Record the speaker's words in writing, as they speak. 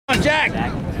on, Jack.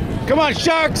 Come on,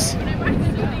 Sharks.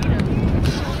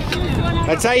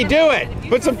 That's how you do it.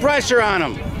 Put some pressure on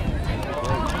them.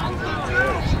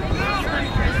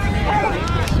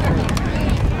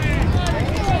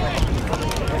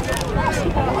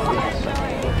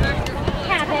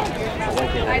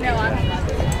 I know.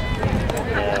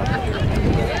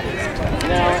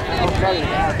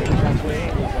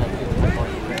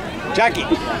 Jackie.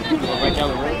 Right down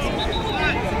the road.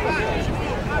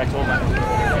 Right to him.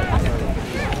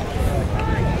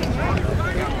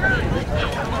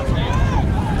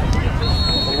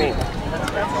 What do you mean?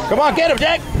 Come on, get him,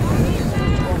 Jack.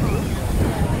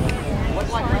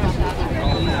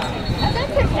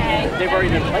 That's okay. They've already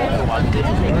been playing for a while.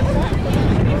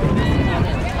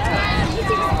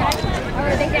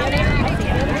 Are they down there?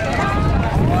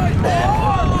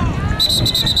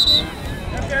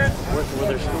 Well,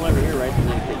 they're still over here, right?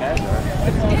 The guys are. I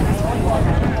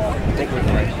think we're in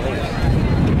the right place.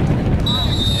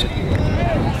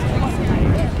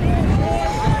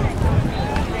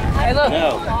 Hey, look. No.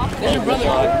 There's your brother.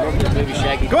 Maybe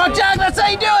Shaggy. Come on, Jack. That's how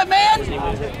you do it, man.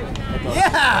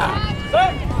 Yeah.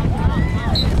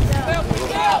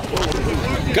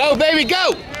 Go, baby,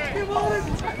 go.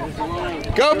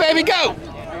 Go, baby, go.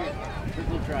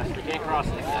 You can't cross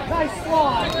it. Nice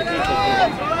slide.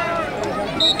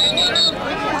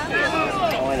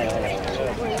 Oh, I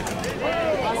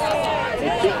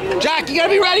know. Jack, you gotta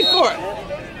be ready for it.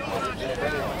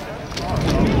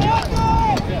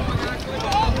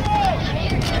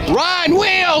 Run,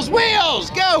 wheels, wheels,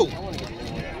 go.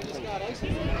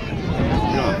 You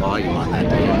don't have volume on that,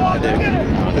 do you? I do.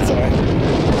 It's all right.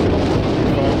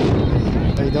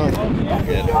 How you doing?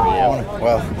 Good.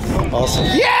 Well, awesome.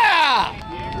 Yeah!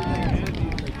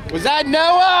 Was that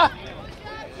Noah?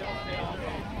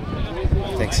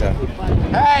 I think so.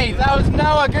 Hey, that was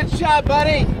Noah. Good shot,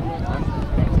 buddy.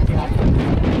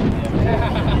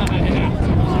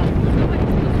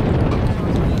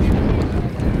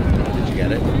 Did you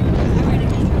get it?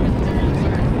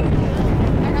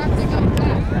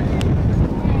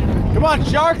 Come on,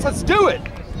 Sharks, let's do it.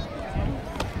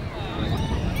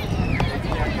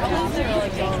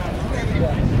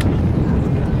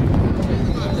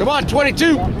 Come on,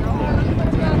 22.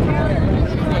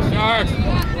 Sharks.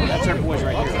 That's our boys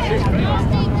right here.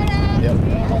 Yep.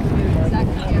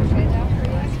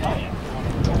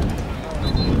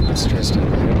 That's Tristan.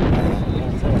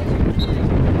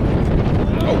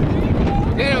 Oh.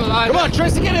 Get him, come on,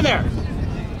 Tristan, get in there.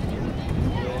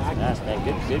 Nice, man.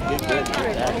 Good.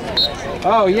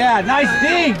 Oh, yeah, nice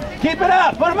dig. Keep it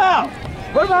up. Put him out.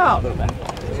 Put him out.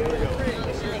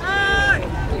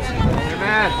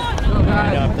 Man.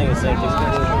 I'm thinking the same thing.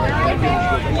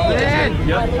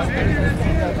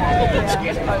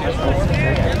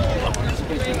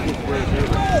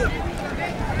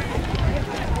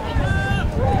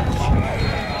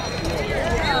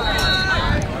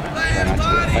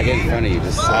 If I get in front of you,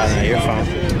 just No, you're fine.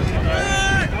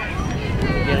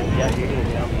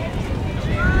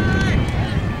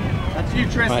 That's you,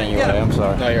 Tristan. Fine, you're right. I'm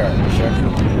sorry. No, you're all right. Sure.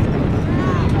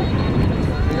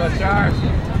 Here goes Charles.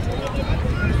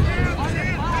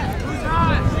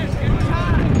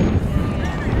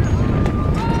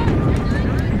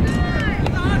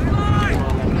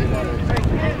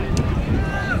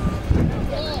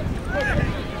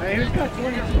 Hey, who's got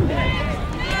 22?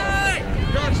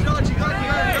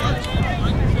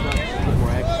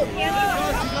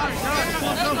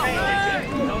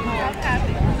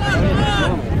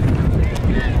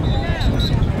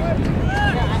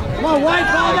 Come on, White,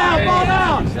 ball down, ball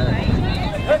down!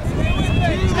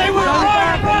 Stay with him,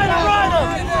 run him!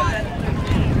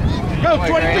 Go,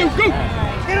 22, go!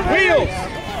 Wheels!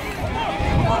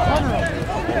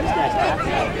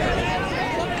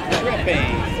 Tripping.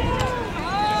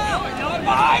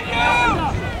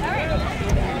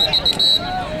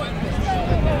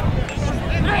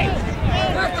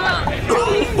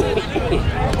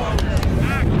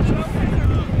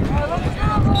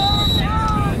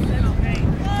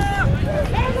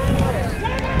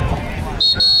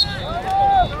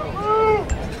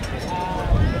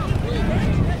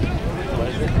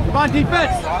 Come on,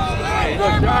 defense!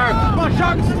 Come on,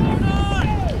 Sharks!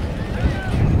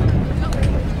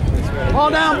 Ball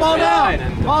down, ball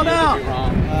down! Ball down!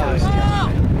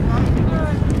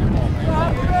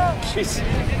 Jeez.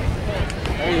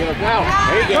 There you go.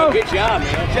 There you go. Good job,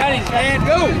 man. Johnny's man,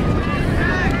 go!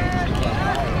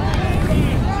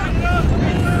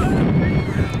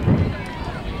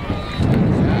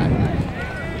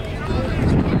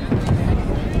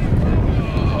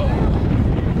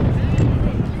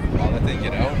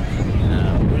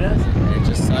 It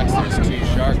just sucks there's two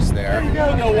Sharks there.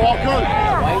 Go, Walker.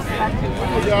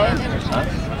 Go, Huh?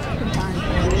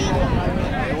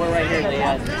 We're right here. They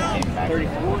had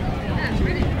 34.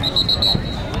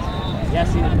 Yeah,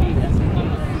 see the feet. That's the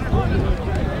feet.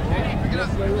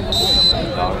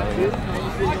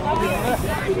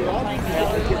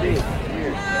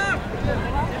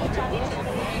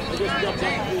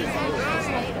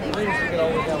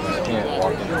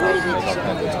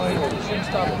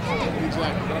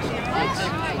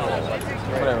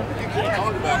 Whatever.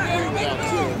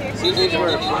 He's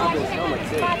wearing a Bravo's helmet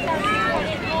too.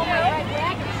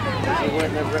 He's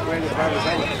wearing the Bravo's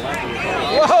helmet.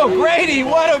 Whoa, Grady,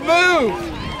 what a move!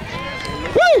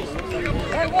 Woo!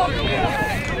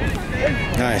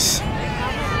 Nice.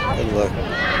 Good look.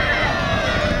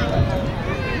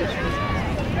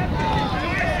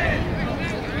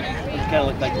 Kind of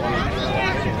look like one.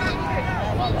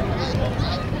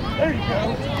 There you go.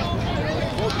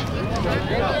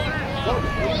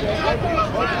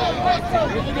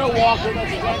 You go, Walker.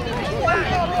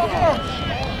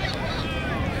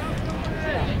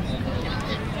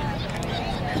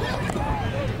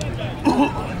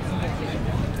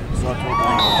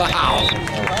 Wow.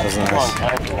 That was nice.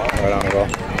 Right on the roll.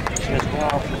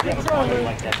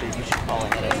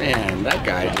 Man, that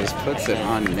guy just puts it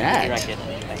on net. I said,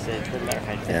 doesn't matter if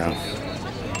I take Yeah.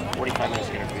 45 minutes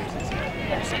to get her food.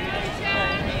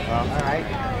 All right.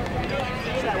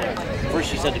 First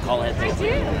she said to call ahead.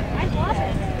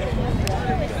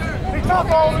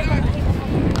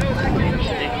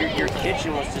 Your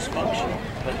kitchen was dysfunctional,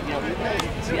 but you know,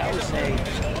 see, I would say.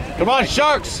 Come on,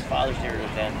 Sharks! Father's Day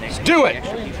event. Let's do it! They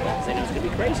know it's gonna be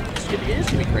crazy. It is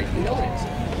gonna be crazy. You know it is.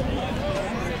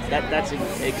 That's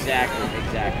exactly.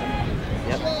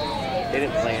 Yep. They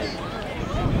didn't plan.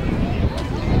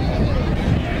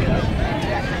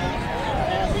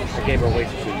 I gave her way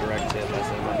too soon direct tip. I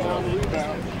said,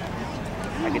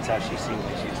 I could tell she seemed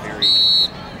like she was very.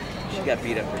 She got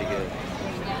beat up pretty good.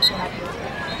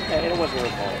 Yeah, it wasn't her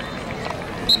fault.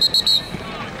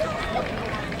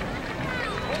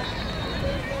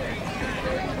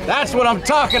 That's what I'm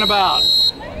talking about!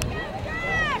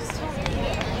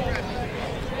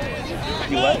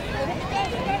 You what?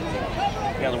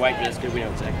 Yeah, the white that's good. We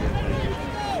know exactly what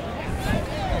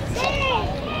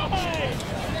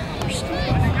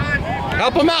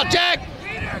Help him out, Jack!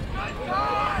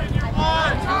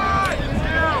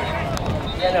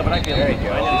 Yeah, no, but I feel there you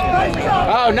go.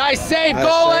 Oh, nice save, Nice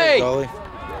goalie! save, goalie.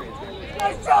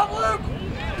 Nice job, Luke!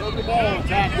 Go to the ball,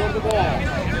 Jack. Go to the ball.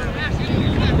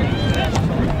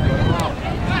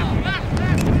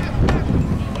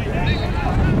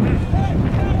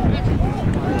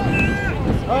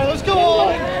 All right, let's go!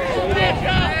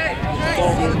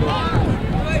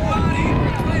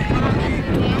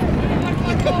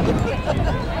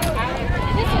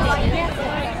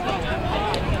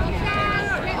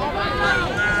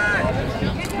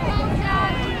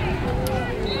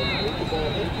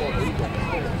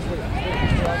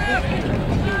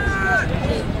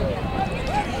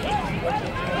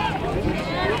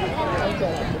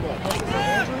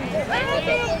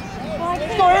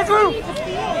 Go, Andrew!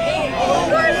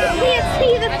 Can't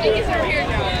see the feet.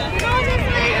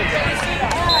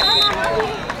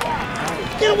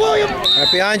 Get William!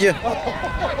 Right behind you.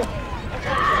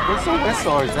 What's a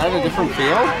whistle? Is that a different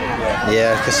field?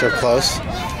 Yeah, because they're close.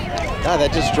 God,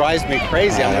 that just drives me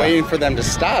crazy. I'm waiting for them to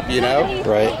stop, you know?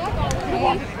 Right.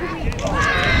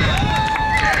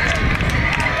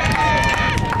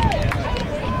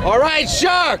 All right,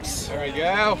 Sharks! There we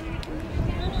go.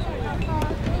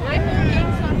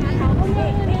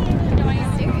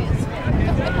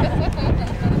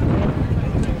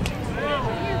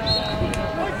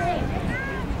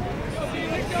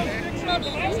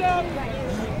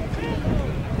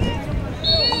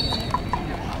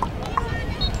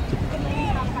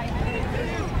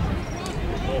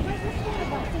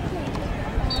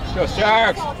 Go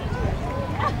Sharks!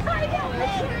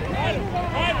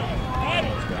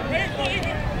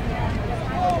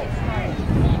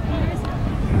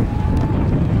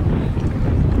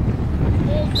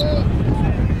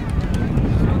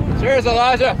 Cheers,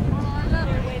 Elijah!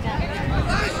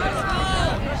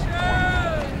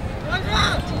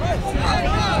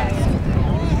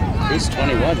 He's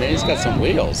 21, man. He's got some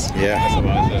wheels. Yeah.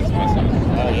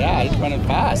 Oh, yeah, he's running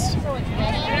fast.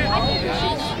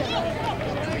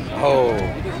 Oh.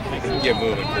 He can get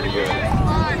moving pretty good.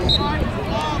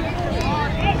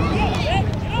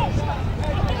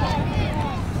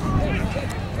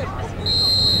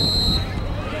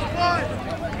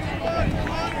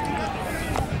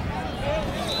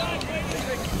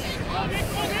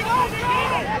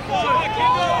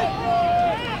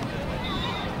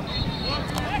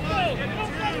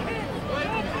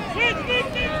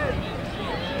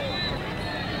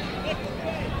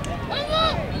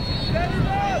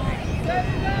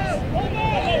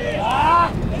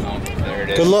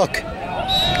 Good look.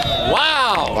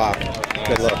 Wow. Wow.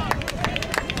 Good look.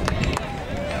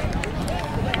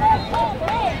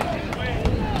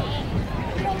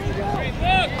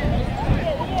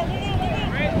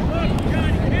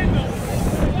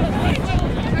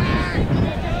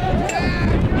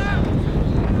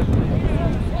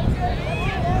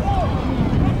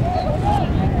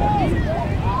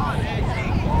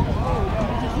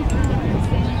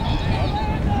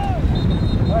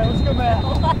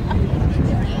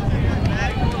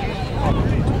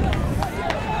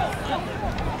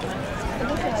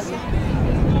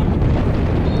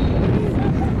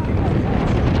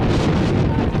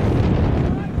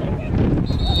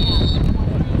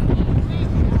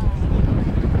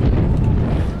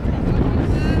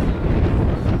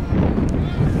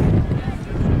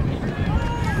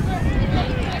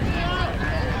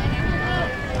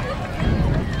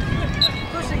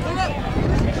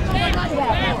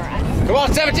 Come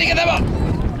on, 17, get them up!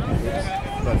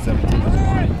 About 17.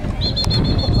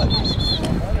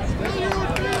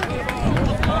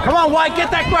 Come on, White, get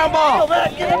that ground ball!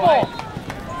 Get the ball.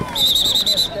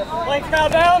 Length now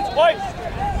down. White.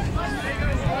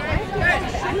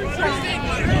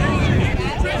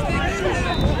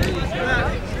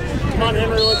 Come on,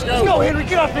 Henry, let's go. Let's go, Henry.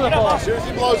 Get off the ball. As soon as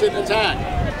he blows it, attack.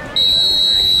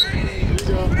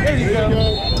 There you go.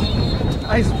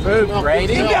 Nice move,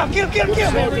 Brady. Get him, get him, get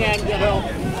him, Slow Henry. down, get help.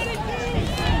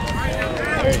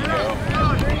 There you go.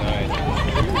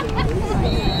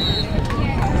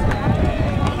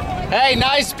 Hey,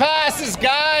 nice passes,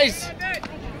 guys! That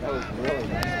was really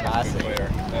nice passing. That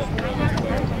was really nice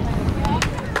player.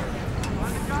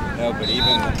 No, but even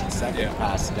the second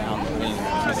pass down the wing,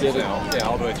 you see it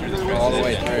all the way through the stretch. All the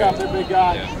way through. Got the big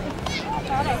guy. Yeah.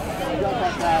 Got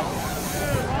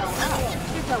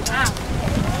that pass.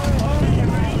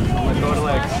 Go to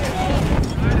legs.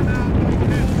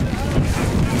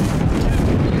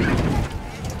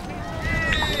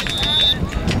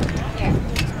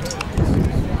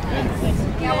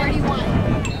 Yeah, where do you want?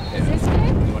 Is this way?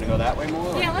 You want to go that way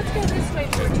more? Yeah, let's go this way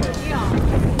towards Geon.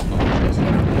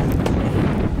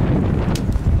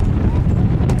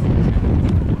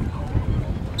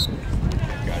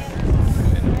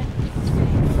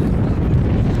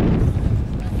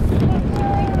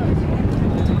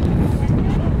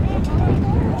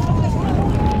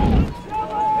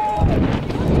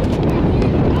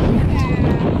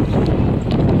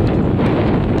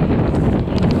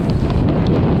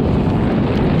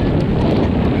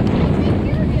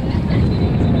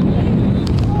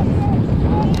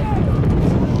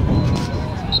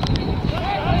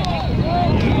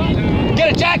 Get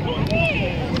it, Jack!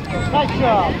 Nice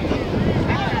job.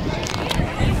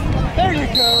 There you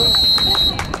go.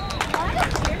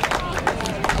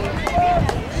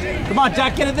 Come on,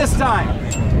 Jack, get it this time!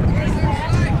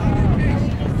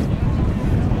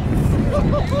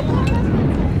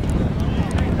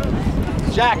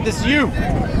 Jack, this is you!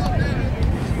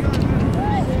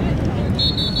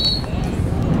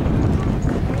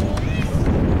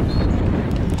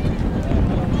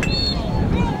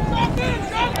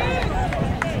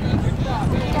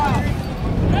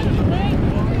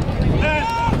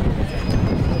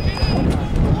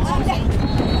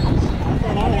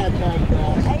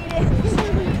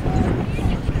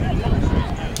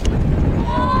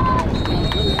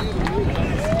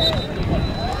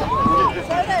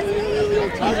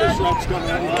 Tiger shot's coming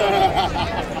in.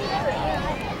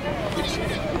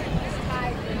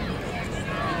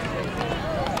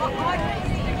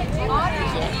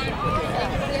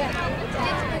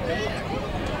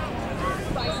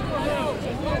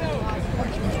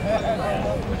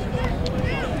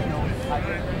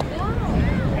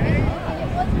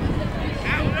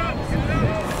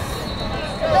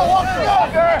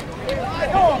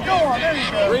 Go on, there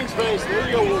you go. Green space, there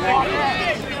you go, we'll walk it.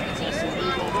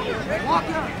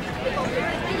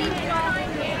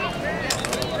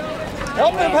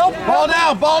 Help him, help him. Ball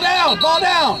down, ball down, ball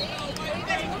down!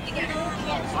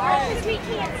 Because we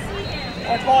can't see them.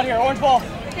 Orange ball here, orange ball.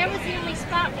 That was the only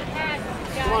spot we had.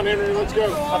 Come on, Henry, let's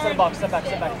go. Outside the box, step back,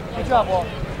 step back. Good job, Walt.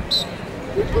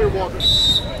 Good clear, Walker.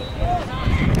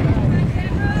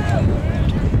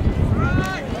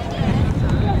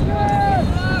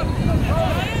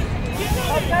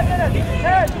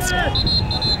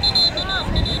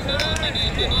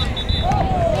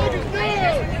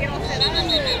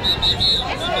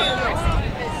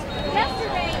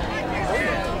 Yesterday,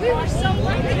 we were so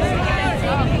lucky.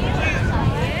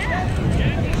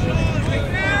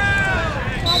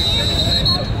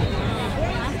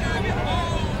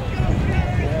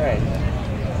 Alright.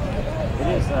 It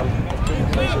is a good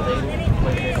place that they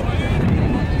play.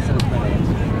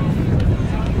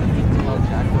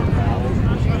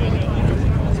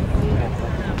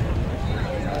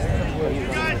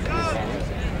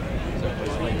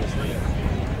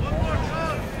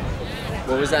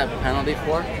 What was that penalty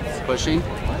for? Pushing?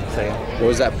 Say, What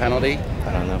was that penalty?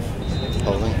 I don't know.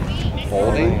 Holding?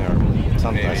 Holding? Or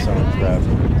something. I saw him grab.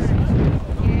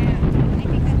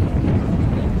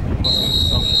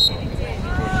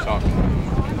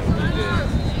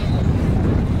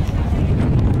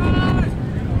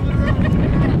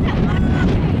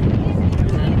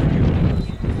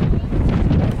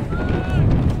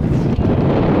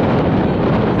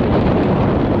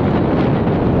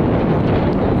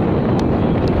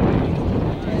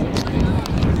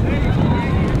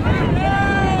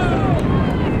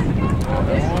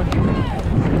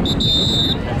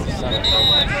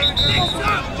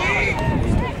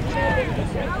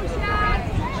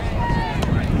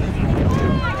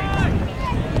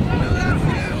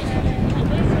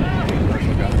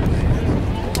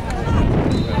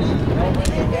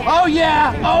 Oh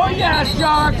yeah! Oh yeah,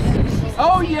 Sharks!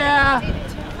 Oh yeah!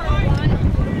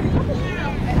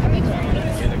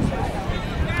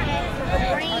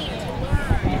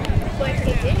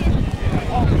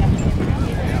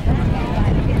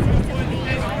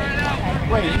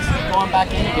 Wait, he's going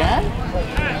back in again?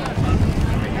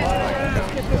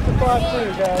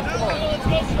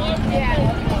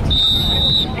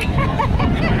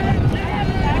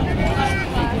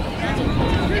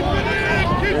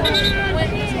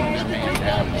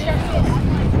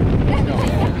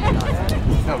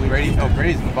 No, Brady. Oh,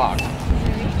 Brady's in the box.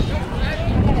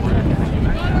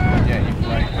 Yeah, he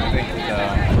flagged. I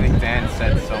think Dan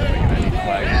said something and then he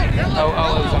flagged. Oh,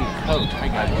 it was on the coach.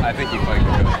 I think he flagged the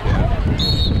coach. Yeah.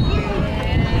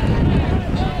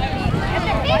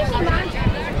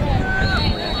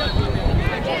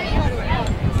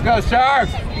 Let's go,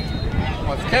 Sharks!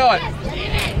 Let's kill it!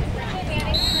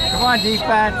 Come on,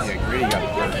 defense! Yeah, Grady got the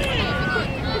first.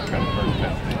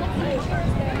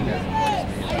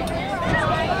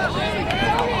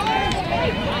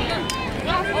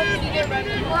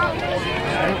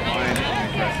 I don't mind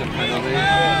aggressive penalties,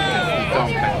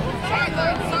 dumb penalties.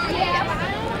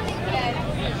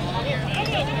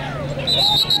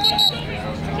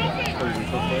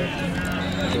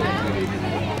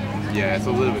 Yeah, it's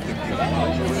a little bit difficult.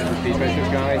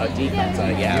 Defensive guy. Defense,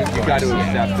 yeah. You got to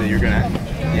accept that you're gonna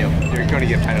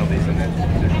get penalties, and then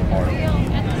there's part of it.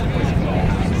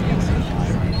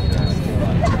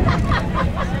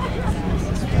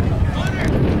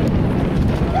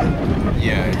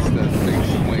 Yeah, it's the big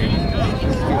swing.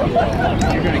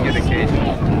 You're gonna get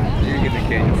occasional. You're gonna get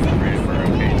occasional credit for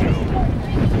occasional.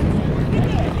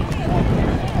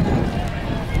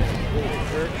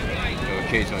 So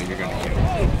occasionally you're gonna get.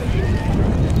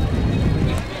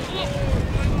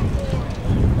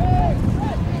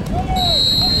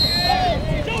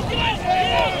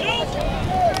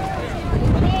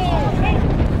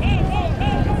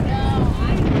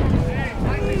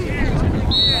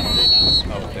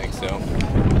 I would think so.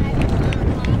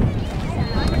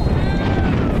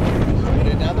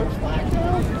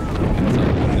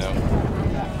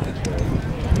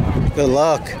 Good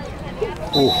luck.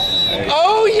 Ooh. Hey.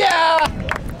 Oh yeah!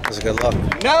 That's a good luck.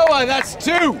 Noah, that's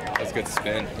 2! That's good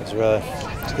spin. It's good.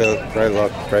 Great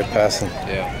luck. Great passing.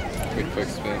 Yeah. Good quick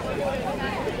spin.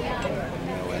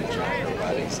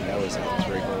 Everybody's knows how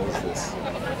 3 goals this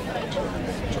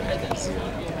tournament.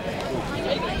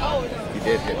 He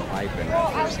did hit pipe in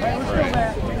that first game.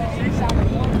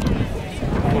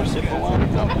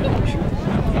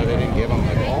 No, they didn't give him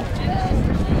the ball.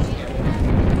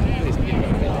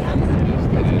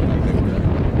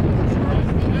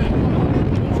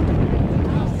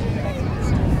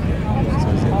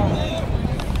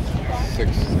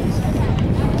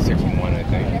 Six and 1, I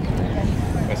think.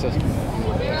 That says, I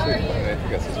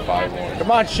think that says 5-1.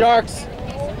 Come on, Sharks!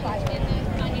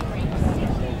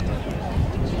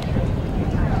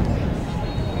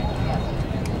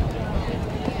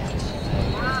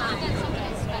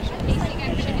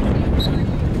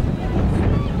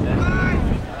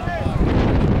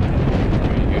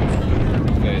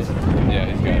 Yeah,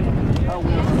 he's got it.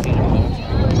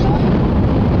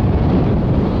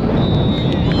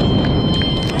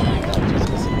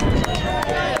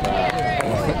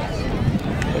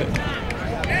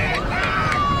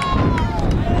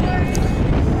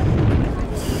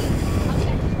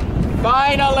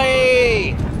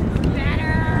 Finally!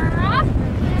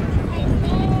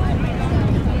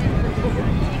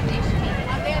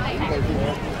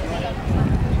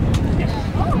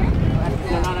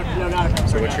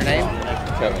 So what's your name?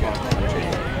 Kevin.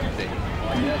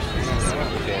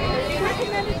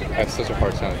 I have such a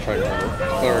hard time trying to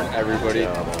learn everybody.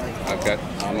 Okay.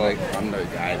 I'm the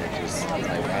guy that just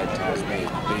tells me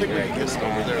be great this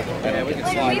time. And then we can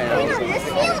slide it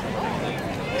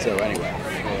out. So anyway.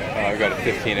 I got a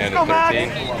 15 and a 13.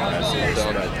 So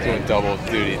I'm doing double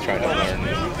duty trying to learn.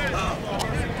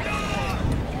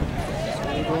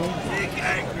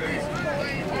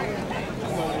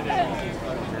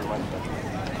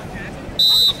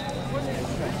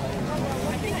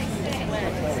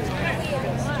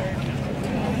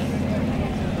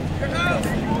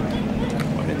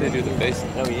 Why did they do the base?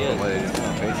 Oh, yeah. Why they didn't do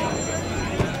the base?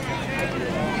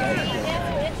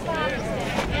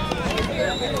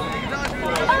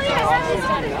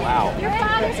 Wow. Your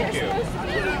father's supposed to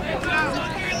be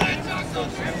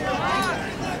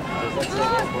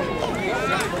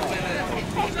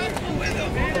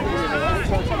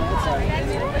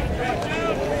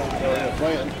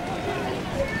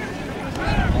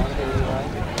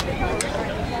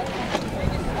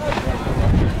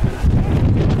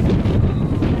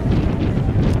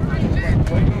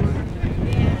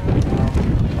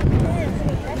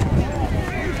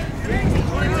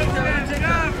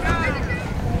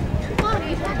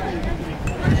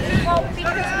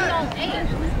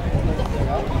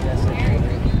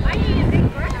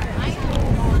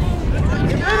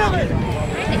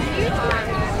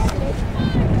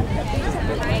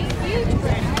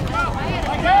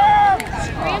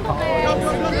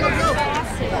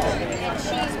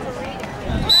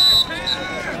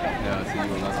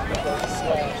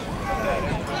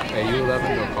Hey,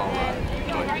 U11 don't call that.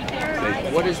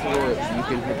 What is the rule? You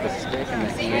can hit the stick and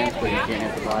the hands, but you can't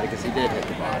hit the body? Because he did hit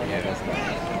the body. Yeah, that's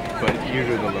bad. But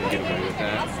usually they'll let him get away with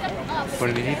that. But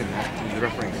I mean, even that, the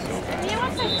refereeing's so bad. You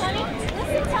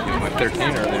know, my 13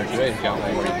 earlier today got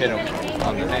one where he hit him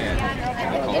on the hand.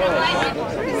 And they called it.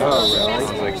 Oh, really? I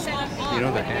was like, you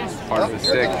know the hand's part of the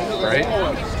stick, right?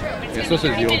 Yeah,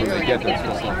 especially the older they get, they're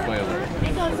supposed to unplayable.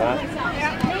 For that.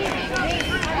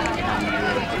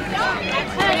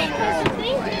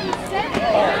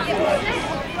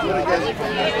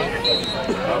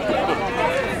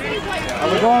 Are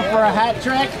we going for a hat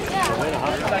trick?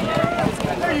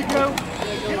 There you go.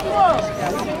 Get close.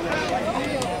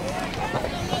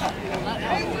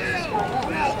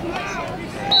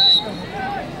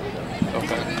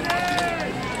 Okay.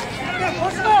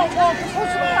 Push him out, Walker.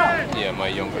 Push him out. Yeah, my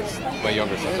younger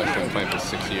son's actually been playing for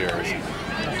 6 years.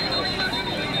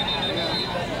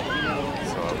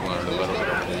 So I've learned a little bit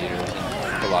over the years.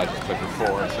 Elijah's played for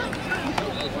 4. So.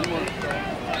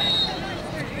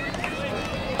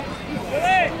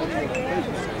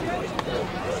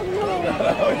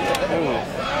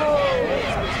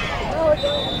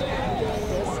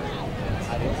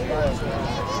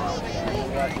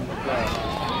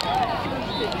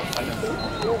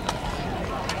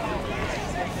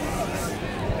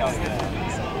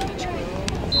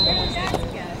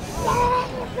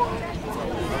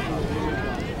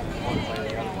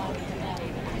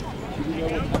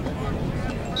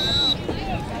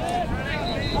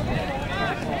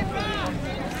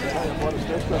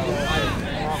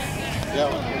 Yeah,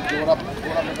 going up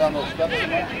and down those steps.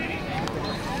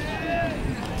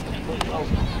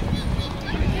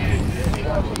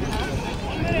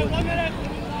 One minute.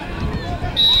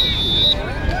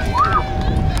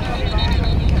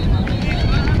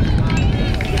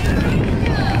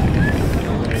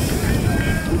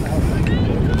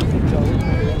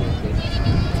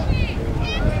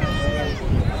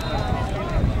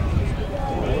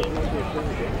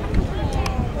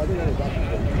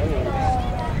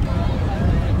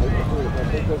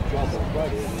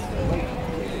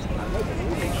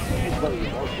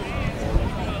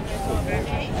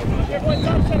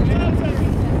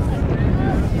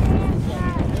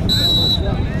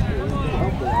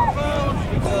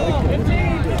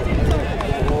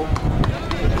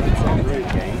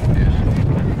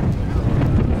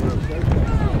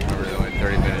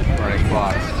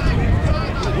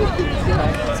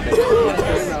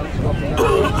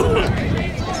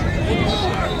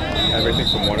 Everything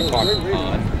from 1 o'clock on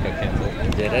got canceled.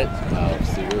 Did it? Oh,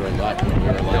 so we were lucky.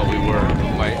 No, we were.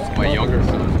 My younger